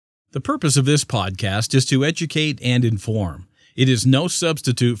The purpose of this podcast is to educate and inform. It is no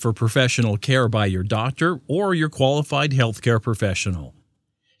substitute for professional care by your doctor or your qualified healthcare professional.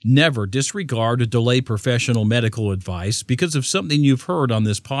 Never disregard or delay professional medical advice because of something you've heard on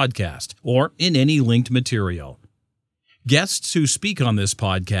this podcast or in any linked material. Guests who speak on this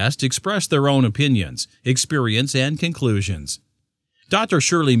podcast express their own opinions, experience, and conclusions. Dr.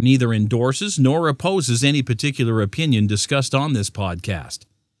 Shirley neither endorses nor opposes any particular opinion discussed on this podcast.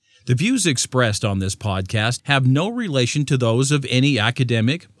 The views expressed on this podcast have no relation to those of any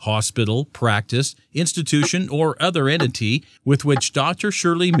academic, hospital, practice, institution, or other entity with which Dr.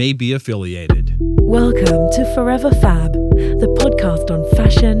 Shirley may be affiliated. Welcome to Forever Fab, the podcast on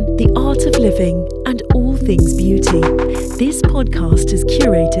fashion, the art of living, and all things beauty. This podcast is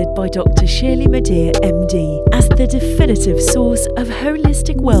curated by Dr. Shirley Madeir, MD, as the definitive source of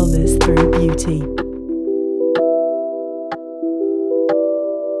holistic wellness through beauty.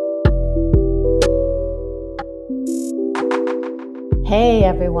 Hey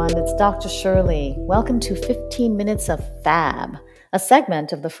everyone, it's Dr. Shirley. Welcome to 15 Minutes of Fab, a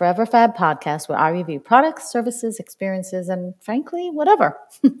segment of the Forever Fab podcast where I review products, services, experiences, and frankly, whatever,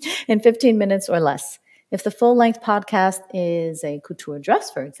 in 15 minutes or less. If the full-length podcast is a couture dress,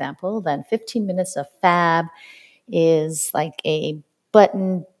 for example, then 15 Minutes of Fab is like a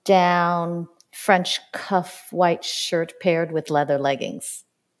button-down French cuff white shirt paired with leather leggings.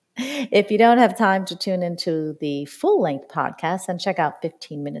 If you don't have time to tune into the full-length podcast, then check out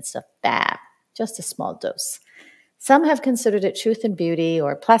 15 Minutes of Fab, just a small dose. Some have considered it truth and beauty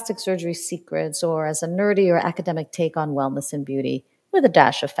or plastic surgery secrets or as a nerdy or academic take on wellness and beauty with a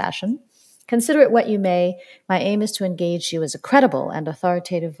dash of fashion. Consider it what you may. My aim is to engage you as a credible and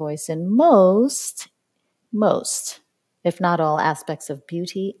authoritative voice in most, if not all aspects of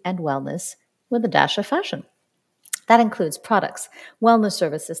beauty and wellness with a dash of fashion. That includes products, wellness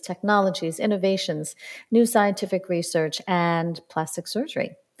services, technologies, innovations, new scientific research, and plastic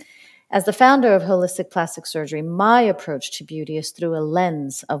surgery. As the founder of Holistic Plastic Surgery, my approach to beauty is through a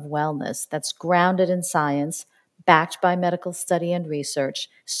lens of wellness that's grounded in science, backed by medical study and research,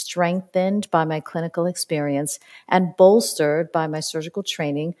 strengthened by my clinical experience, and bolstered by my surgical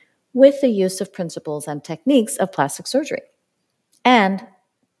training with the use of principles and techniques of plastic surgery. And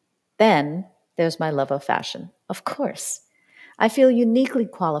then there's my love of fashion, of course. I feel uniquely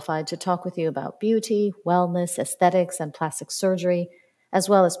qualified to talk with you about beauty, wellness, aesthetics, and plastic surgery, as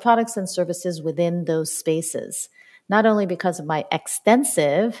well as products and services within those spaces, not only because of my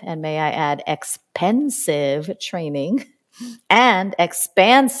extensive, and may I add, expensive training and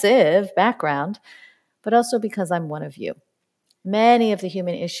expansive background, but also because I'm one of you. Many of the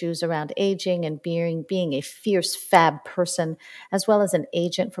human issues around aging and being a fierce fab person, as well as an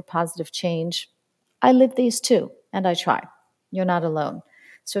agent for positive change, I live these too, and I try. You're not alone.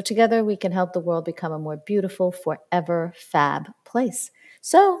 So together we can help the world become a more beautiful, forever fab place.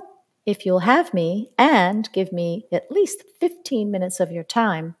 So if you'll have me and give me at least 15 minutes of your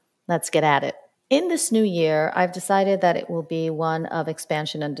time, let's get at it. In this new year, I've decided that it will be one of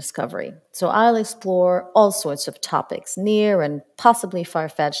expansion and discovery. So I'll explore all sorts of topics, near and possibly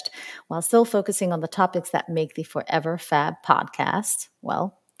far-fetched, while still focusing on the topics that make the Forever Fab podcast,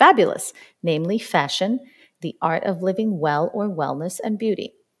 well, fabulous, namely fashion, the art of living well or wellness, and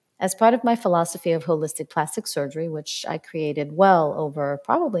beauty. As part of my philosophy of holistic plastic surgery, which I created well over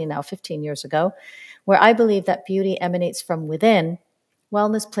probably now 15 years ago, where I believe that beauty emanates from within,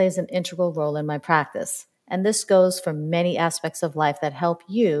 wellness plays an integral role in my practice, and this goes for many aspects of life that help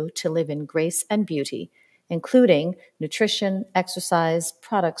you to live in grace and beauty, including nutrition, exercise,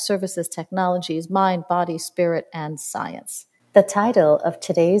 products, services, technologies, mind, body, spirit, and science. The title of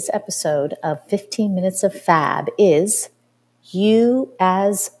today's episode of 15 Minutes of Fab is You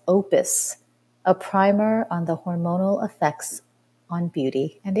as Opus, a primer on the hormonal effects on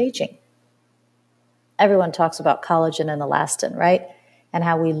beauty and aging. Everyone talks about collagen and elastin, right? And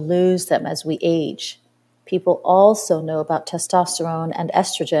how we lose them as we age. People also know about testosterone and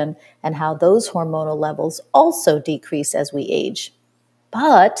estrogen and how those hormonal levels also decrease as we age.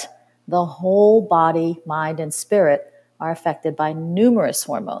 But the whole body, mind, and spirit are affected by numerous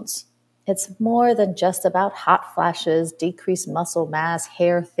hormones. It's more than just about hot flashes, decreased muscle mass,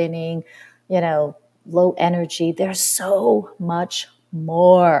 hair thinning, low energy. There's so much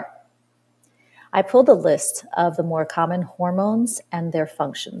more. I pulled a list of the more common hormones and their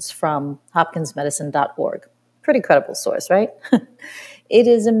functions from hopkinsmedicine.org. Pretty credible source, right? It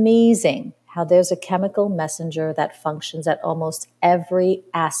is amazing how there's a chemical messenger that functions at almost every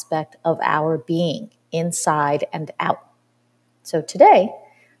aspect of our being, inside and out. So today,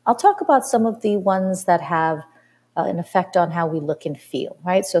 I'll talk about some of the ones that have an effect on how we look and feel,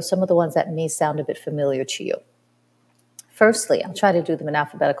 right? So some of the ones that may sound a bit familiar to you. Firstly, I'll try to do them in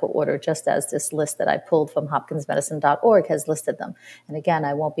alphabetical order, just as this list that I pulled from hopkinsmedicine.org has listed them. And again,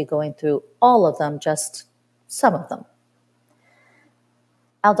 I won't be going through all of them, just some of them.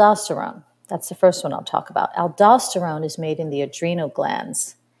 Aldosterone, that's the first one I'll talk about. Aldosterone is made in the adrenal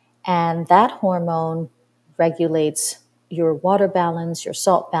glands, and that hormone regulates your water balance, your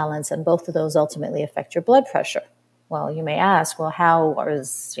salt balance, and both of those ultimately affect your blood pressure. Well, you may ask, well, how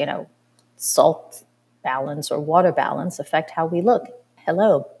does, salt balance or water balance affect how we look?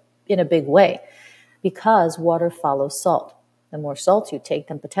 Hello, in a big way, because water follows salt. The more salt you take,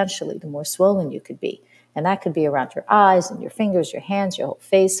 then potentially the more swollen you could be. And that could be around your eyes and your fingers, your hands, your whole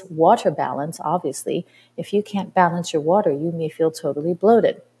face. Water balance, obviously. If you can't balance your water, you may feel totally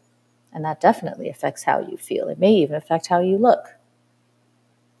bloated. And that definitely affects how you feel. It may even affect how you look.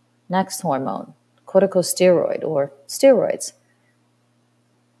 Next hormone, corticosteroid or steroids.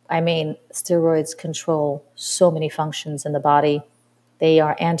 Steroids control so many functions in the body. They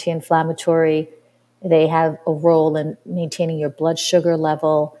are anti-inflammatory. They have a role in maintaining your blood sugar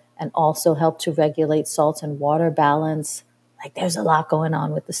level and also help to regulate salt and water balance. There's a lot going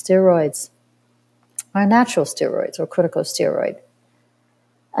on with the steroids. Our natural steroids or corticosteroid.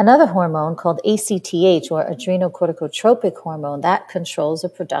 Another hormone called ACTH or adrenocorticotropic hormone that controls the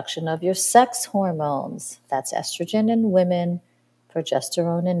production of your sex hormones. That's estrogen in women,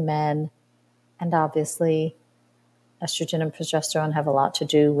 progesterone in men, and obviously estrogen and progesterone have a lot to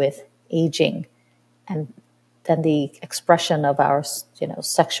do with aging and then the expression of our,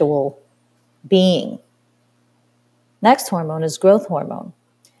 sexual being. Next hormone is growth hormone.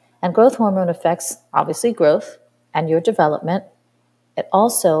 And growth hormone affects, obviously, growth and your development. It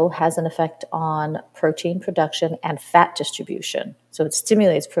also has an effect on protein production and fat distribution. So it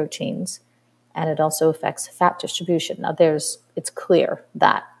stimulates proteins, and it also affects fat distribution. Now, it's clear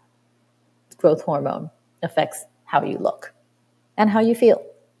that growth hormone affects how you look and how you feel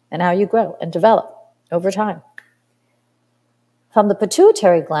and how you grow and develop over time. From the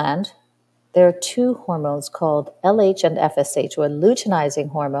pituitary gland, there are two hormones called LH and FSH, or luteinizing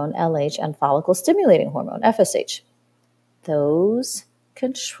hormone, LH, and follicle-stimulating hormone, FSH. Those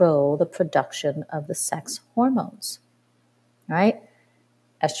control the production of the sex hormones, right?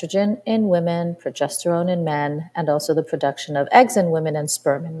 Estrogen in women, progesterone in men, and also the production of eggs in women and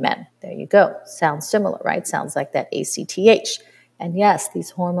sperm in men. There you go. Sounds similar, right? Sounds like that ACTH. And yes,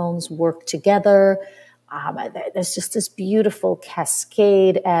 these hormones work together. There's just this beautiful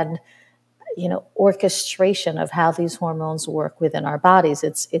cascade and orchestration of how these hormones work within our bodies.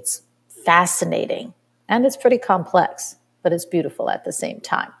 It's fascinating and it's pretty complex, but it's beautiful at the same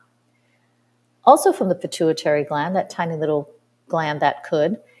time. Also from the pituitary gland, that tiny little gland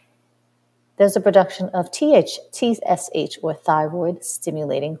there's a production of TSH or thyroid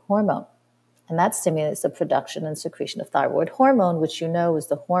stimulating hormone. And that stimulates the production and secretion of thyroid hormone, which is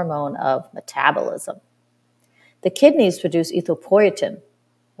the hormone of metabolism. The kidneys produce erythropoietin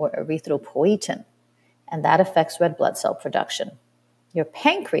or erythropoietin, and that affects red blood cell production. Your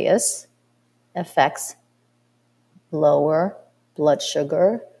pancreas affects lower blood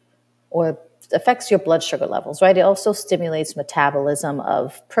sugar or affects your blood sugar levels, right? It also stimulates metabolism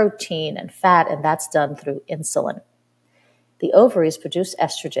of protein and fat, and that's done through insulin. The ovaries produce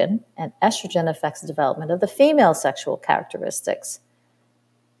estrogen, and estrogen affects the development of the female sexual characteristics.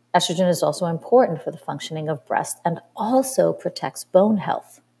 Estrogen is also important for the functioning of breast and also protects bone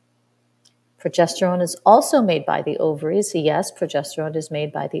health. Progesterone is also made by the ovaries. Yes, progesterone is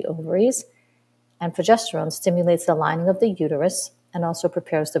made by the ovaries. And progesterone stimulates the lining of the uterus and also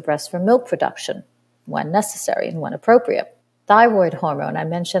prepares the breast for milk production when necessary and when appropriate. Thyroid hormone, I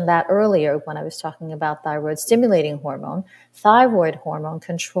mentioned that earlier when I was talking about thyroid stimulating hormone. Thyroid hormone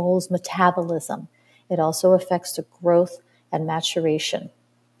controls metabolism. It also affects the growth and maturation.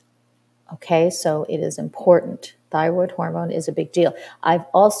 Okay, so it is important. Thyroid hormone is a big deal. I've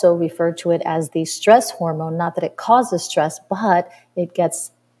also referred to it as the stress hormone, not that it causes stress, but it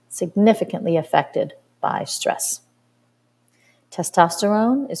gets significantly affected by stress.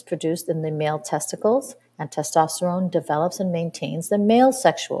 Testosterone is produced in the male testicles, and testosterone develops and maintains the male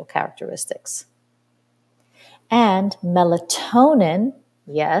sexual characteristics. And melatonin,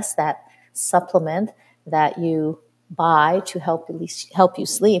 yes, that supplement that you buy to help you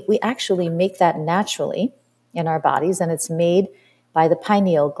sleep, we actually make that naturally in our bodies, and it's made by the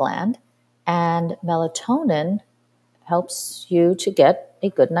pineal gland. And melatonin helps you to get a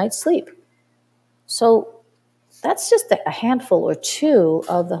good night's sleep. So that's just a handful or two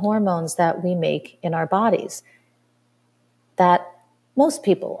of the hormones that we make in our bodies that most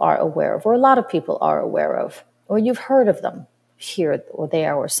people are aware of, or a lot of people are aware of, or you've heard of them here or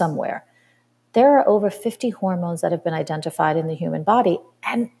there or somewhere. There are over 50 hormones that have been identified in the human body,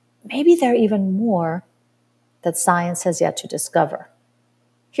 and maybe there are even more that science has yet to discover.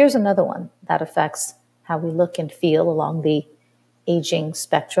 Here's another one that affects how we look and feel along the aging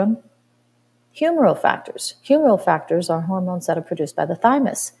spectrum. Humoral factors. Humoral factors are hormones that are produced by the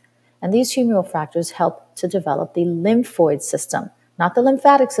thymus. And these humoral factors help to develop the lymphoid system. Not the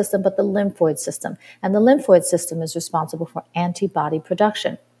lymphatic system, but the lymphoid system. And the lymphoid system is responsible for antibody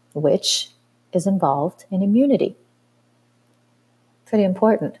production, which is involved in immunity. Pretty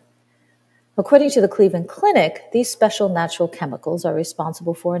important. According to the Cleveland Clinic, these special natural chemicals are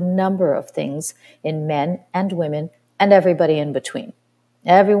responsible for a number of things in men and women and everybody in between.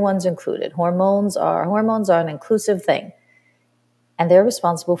 Everyone's included. Hormones are an inclusive thing. And they're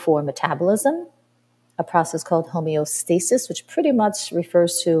responsible for metabolism, a process called homeostasis, which pretty much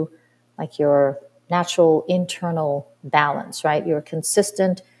refers to like your natural internal balance, right? Your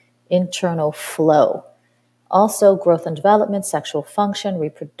consistent internal flow. Also, growth and development, sexual function,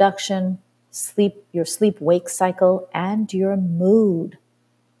 reproduction, sleep, your sleep-wake cycle, and your mood.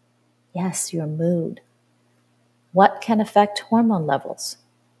 Yes, your mood. What can affect hormone levels?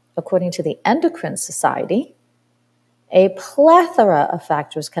 According to the Endocrine Society, a plethora of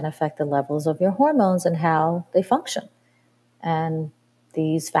factors can affect the levels of your hormones and how they function. And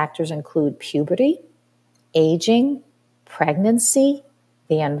these factors include puberty, aging, pregnancy,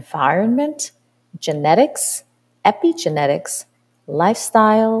 the environment, genetics, epigenetics,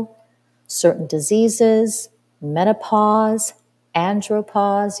 lifestyle, certain diseases, menopause,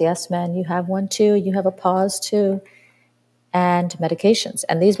 andropause. Yes, men, you have one too. You have a pause too. And medications.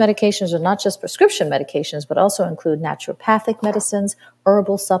 And these medications are not just prescription medications, but also include naturopathic medicines,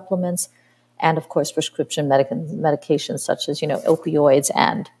 herbal supplements, and of course, prescription medications such as, opioids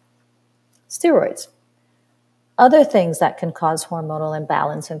and steroids. Other things that can cause hormonal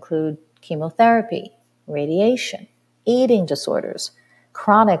imbalance include chemotherapy, radiation, eating disorders,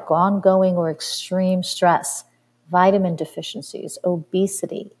 chronic, ongoing, or extreme stress, vitamin deficiencies,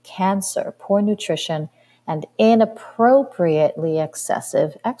 obesity, cancer, poor nutrition, and inappropriately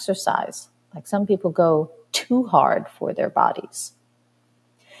excessive exercise. Like some people go too hard for their bodies.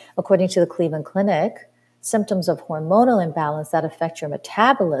 According to the Cleveland Clinic, symptoms of hormonal imbalance that affect your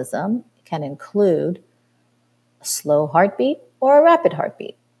metabolism can include a slow heartbeat or a rapid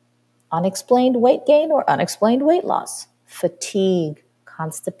heartbeat, unexplained weight gain or unexplained weight loss, fatigue,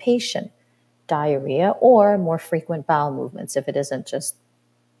 constipation, diarrhea, or more frequent bowel movements if it isn't just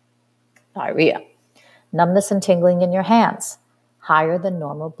diarrhea, numbness and tingling in your hands, higher than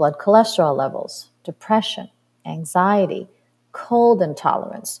normal blood cholesterol levels, depression, anxiety, cold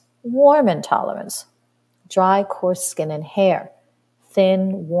intolerance, warm intolerance, dry, coarse skin and hair,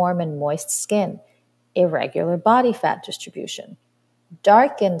 thin, warm, and moist skin, irregular body fat distribution,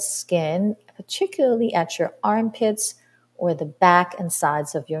 darkened skin, particularly at your armpits or the back and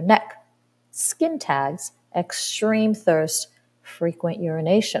sides of your neck, skin tags, extreme thirst, frequent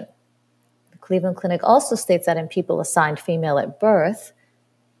urination. The Cleveland Clinic also states that in people assigned female at birth,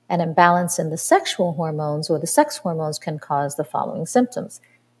 an imbalance in the sexual hormones or the sex hormones can cause the following symptoms: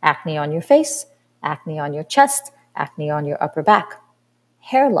 acne on your face, acne on your chest, acne on your upper back,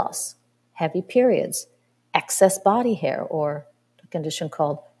 hair loss, heavy periods, excess body hair, or a condition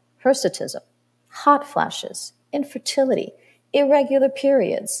called hirsutism, hot flashes, infertility, irregular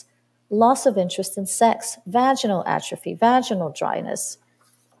periods, loss of interest in sex, vaginal atrophy, vaginal dryness.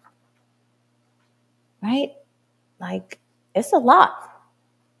 Right? Like, it's a lot.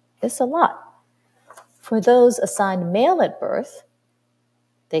 It's a lot. For those assigned male at birth,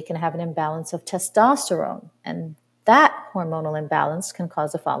 they can have an imbalance of testosterone, and that hormonal imbalance can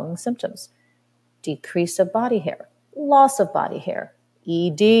cause the following symptoms: decrease of body hair, loss of body hair,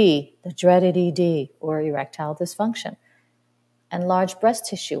 ED, the dreaded ED, or erectile dysfunction, enlarged breast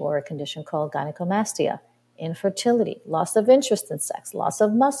tissue, or a condition called gynecomastia, infertility, loss of interest in sex, loss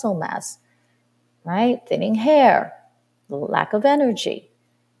of muscle mass, right? Thinning hair, lack of energy.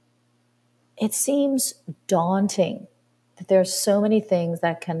 It seems daunting that there's so many things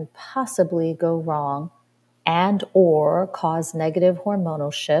that can possibly go wrong and or cause negative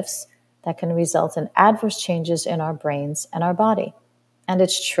hormonal shifts that can result in adverse changes in our brains and our body. And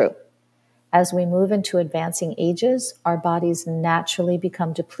it's true. As we move into advancing ages, our bodies naturally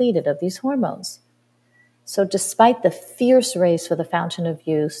become depleted of these hormones. So despite the fierce race for the fountain of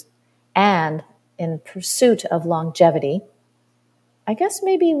youth and in pursuit of longevity, I guess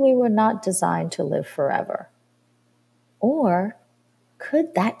maybe we were not designed to live forever. Or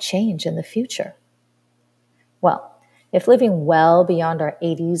could that change in the future? Well, If living well beyond our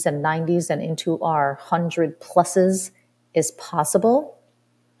 80s and 90s and into our 100 pluses is possible,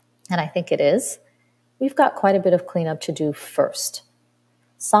 and I think it is, we've got quite a bit of cleanup to do first.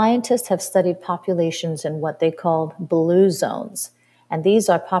 Scientists have studied populations in what they call blue zones, and these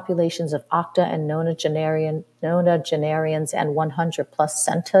are populations of octa and nonagenarians and 100 plus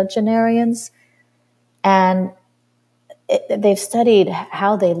centenarians. And they've studied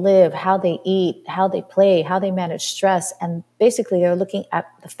how they live, how they eat, how they play, how they manage stress. And basically they're looking at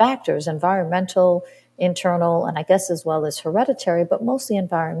the factors, environmental, internal, and I guess as well as hereditary, but mostly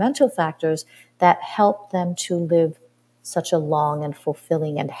environmental factors that help them to live such a long and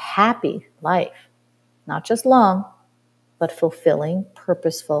fulfilling and happy life. Not just long, but fulfilling,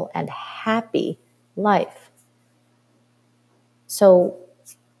 purposeful, and happy life. So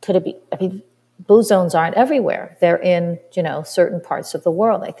could it be, blue zones aren't everywhere. They're in, certain parts of the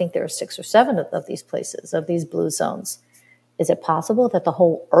world. I think there are 6 or 7 of these places, of these blue zones. Is it possible that the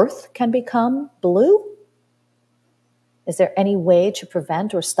whole earth can become blue? Is there any way to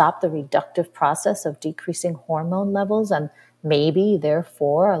prevent or stop the reductive process of decreasing hormone levels and maybe,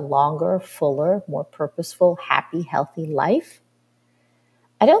 therefore, a longer, fuller, more purposeful, happy, healthy life?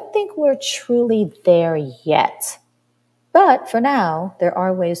 I don't think we're truly there yet. But for now, there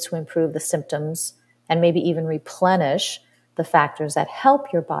are ways to improve the symptoms and maybe even replenish the factors that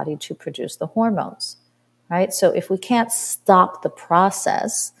help your body to produce the hormones, right? So if we can't stop the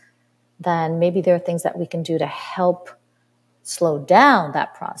process, then maybe there are things that we can do to help slow down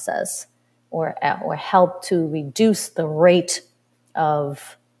that process or help to reduce the rate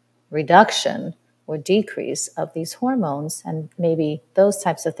of reduction or decrease of these hormones. And maybe those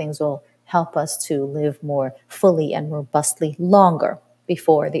types of things will help us to live more fully and robustly longer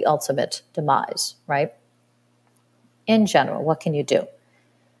before the ultimate demise, right? In general, what can you do?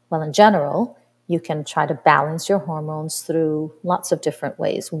 Well, in general, you can try to balance your hormones through lots of different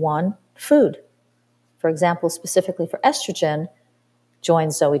ways. 1, food. For example, specifically for estrogen,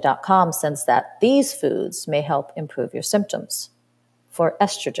 joinzoe.com says that these foods may help improve your symptoms for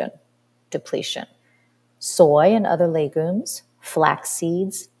estrogen depletion. Soy and other legumes, flax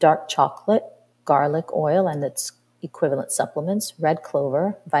seeds, dark chocolate, garlic oil and its equivalent supplements, red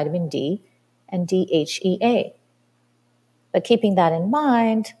clover, vitamin D, and DHEA. But keeping that in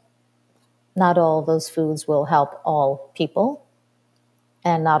mind, not all those foods will help all people,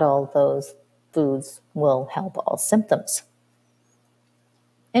 and not all those foods will help all symptoms.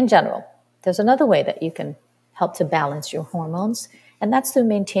 In general, there's another way that you can help to balance your hormones, and that's through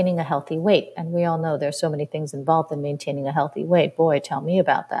maintaining a healthy weight. And we all know there's so many things involved in maintaining a healthy weight. Boy, tell me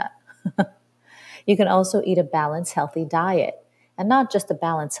about that. You can also eat a balanced, healthy diet. And not just a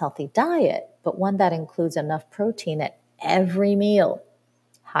balanced, healthy diet, but one that includes enough protein at every meal,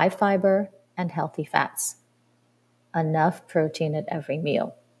 high fiber and healthy fats. Enough protein at every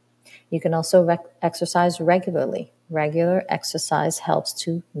meal. You can also exercise regularly. Regular exercise helps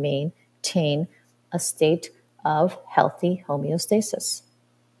to maintain a state of healthy homeostasis.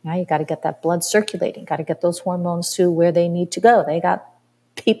 Now you got to get that blood circulating, got to get those hormones to where they need to go. They got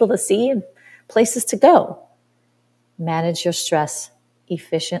people to see and places to go. Manage your stress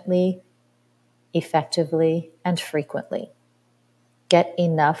efficiently, effectively, and frequently. Get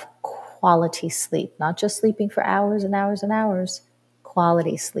enough quality sleep, not just sleeping for hours and hours and hours,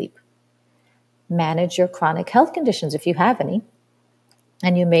 quality sleep. Manage your chronic health conditions if you have any,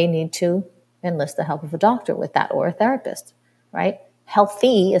 and you may need to enlist the help of a doctor with that or a therapist, right?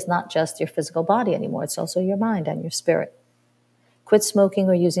 Healthy is not just your physical body anymore. It's also your mind and your spirit. Quit smoking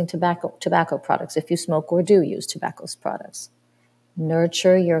or using tobacco products if you smoke or do use tobacco products.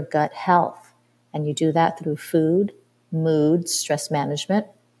 Nurture your gut health, and you do that through food, mood, stress management,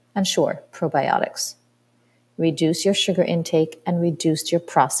 and sure, probiotics. Reduce your sugar intake and reduce your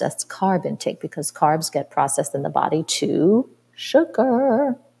processed carb intake because carbs get processed in the body to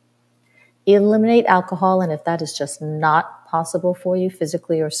sugar. Eliminate alcohol, and if that is just not possible for you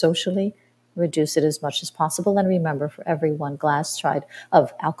physically or socially, reduce it as much as possible. And remember, for every 1 glass tried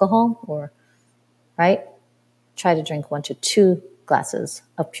of alcohol, try to drink 1 to 2 glasses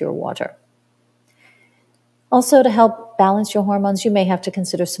of pure water. Also, to help balance your hormones, you may have to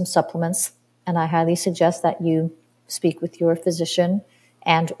consider some supplements, and I highly suggest that you speak with your physician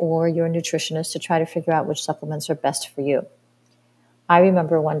and or your nutritionist to try to figure out which supplements are best for you. I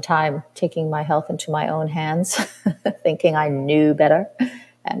remember one time taking my health into my own hands, thinking I knew better,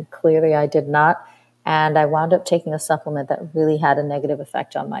 and clearly I did not. And I wound up taking a supplement that really had a negative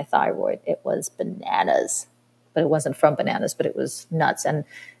effect on my thyroid. It was bananas, but it wasn't from bananas, but it was nuts. And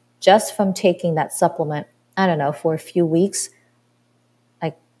just from taking that supplement, I don't know, for a few weeks,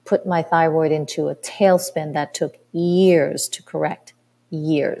 I put my thyroid into a tailspin that took years to correct.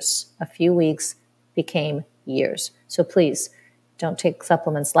 Years. A few weeks became years. So please don't take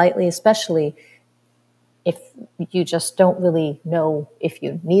supplements lightly, especially if you just don't really know if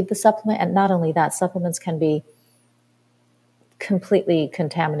you need the supplement. And not only that, supplements can be completely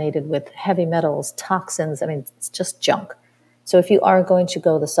contaminated with heavy metals, toxins. I mean, it's just junk. So if you are going to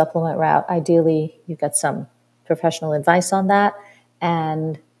go the supplement route, ideally you get some professional advice on that.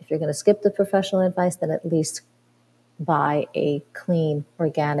 And if you're going to skip the professional advice, then at least buy a clean,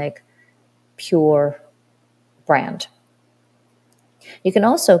 organic, pure brand. You can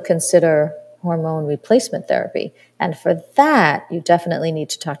also consider hormone replacement therapy. And for that, you definitely need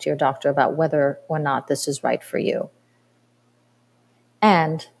to talk to your doctor about whether or not this is right for you.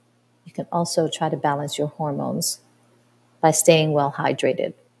 And you can also try to balance your hormones by staying well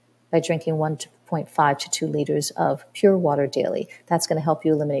hydrated, by drinking 1.5 to 2 liters of pure water daily. That's going to help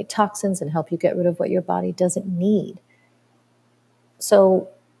you eliminate toxins and help you get rid of what your body doesn't need. So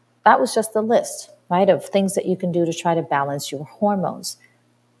that was just the list, right, of things that you can do to try to balance your hormones.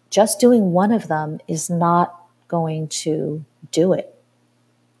 Just doing one of them is not going to do it.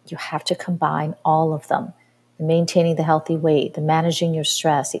 You have to combine all of them. The maintaining the healthy weight, the managing your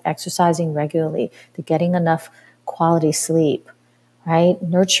stress, the exercising regularly, the getting enough quality sleep, right?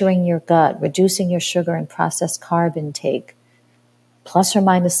 Nurturing your gut, reducing your sugar and processed carb intake, plus or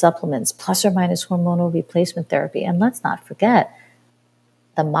minus supplements, plus or minus hormonal replacement therapy. And let's not forget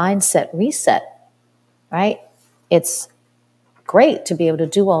the mindset reset, right? It's great to be able to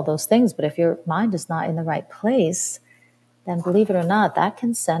do all those things, but if your mind is not in the right place, then believe it or not, that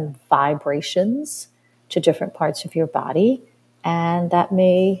can send vibrations to different parts of your body, and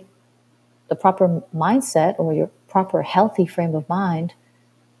the proper mindset or your proper healthy frame of mind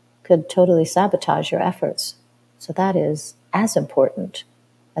could totally sabotage your efforts. So that is as important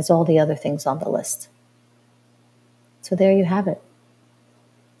as all the other things on the list. So there you have it.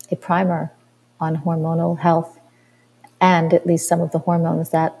 A primer on hormonal health and at least some of the hormones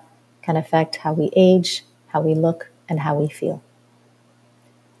that can affect how we age, how we look, and how we feel.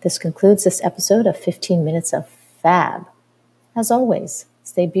 This concludes this episode of 15 Minutes of Fab. As always,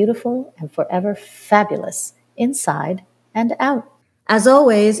 stay beautiful and forever fabulous, inside and out. As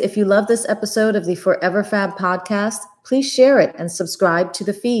always, if you love this episode of the Forever Fab podcast, please share it and subscribe to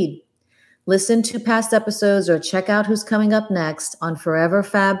the feed. Listen to past episodes or check out who's coming up next on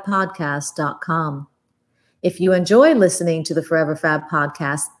foreverfabpodcast.com. If you enjoy listening to the Forever Fab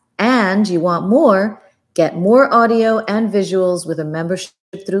podcast and you want more, get more audio and visuals with a membership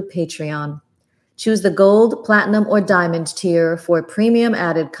through Patreon. Choose the gold, platinum, or diamond tier for premium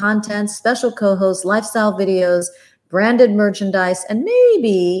added content, special co-hosts, lifestyle videos, branded merchandise, and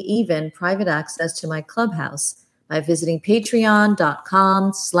maybe even private access to my clubhouse by visiting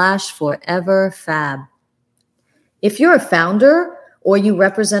patreon.com/foreverfab. If you're a founder or you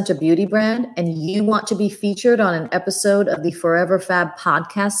represent a beauty brand and you want to be featured on an episode of the Forever Fab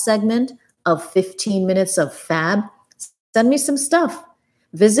podcast segment of 15 Minutes of Fab, send me some stuff.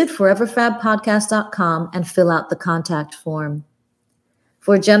 Visit foreverfabpodcast.com and fill out the contact form.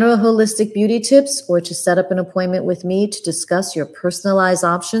 For general holistic beauty tips or to set up an appointment with me to discuss your personalized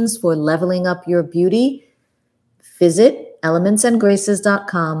options for leveling up your beauty, visit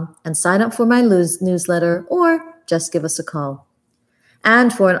elementsandgraces.com and sign up for my newsletter or just give us a call.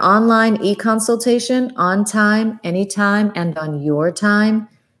 And for an online e-consultation on time, anytime, and on your time,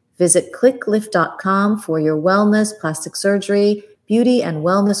 visit clicklift.com for your wellness, plastic surgery, beauty, and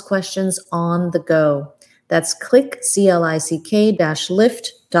wellness questions on the go. That's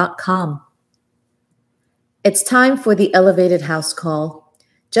click-lift.com. It's time for the elevated house call.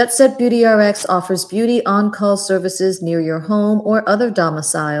 Jet Set Beauty RX offers beauty on-call services near your home or other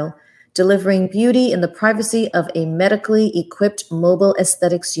domicile, delivering beauty in the privacy of a medically equipped mobile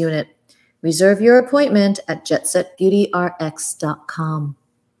aesthetics unit. Reserve your appointment at jetsetbeautyrx.com.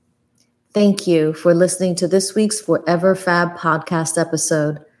 Thank you for listening to this week's Forever Fab podcast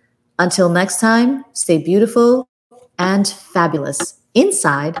episode. Until next time, stay beautiful and fabulous,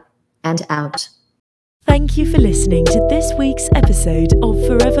 inside and out. Thank you for listening to this week's episode of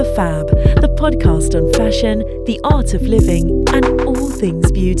Forever Fab, the podcast on fashion, the art of living, and all things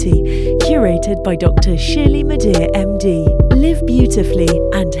beauty, curated by Dr. Shirley Madej, MD. Live beautifully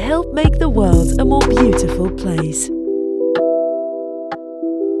and help make the world a more beautiful place.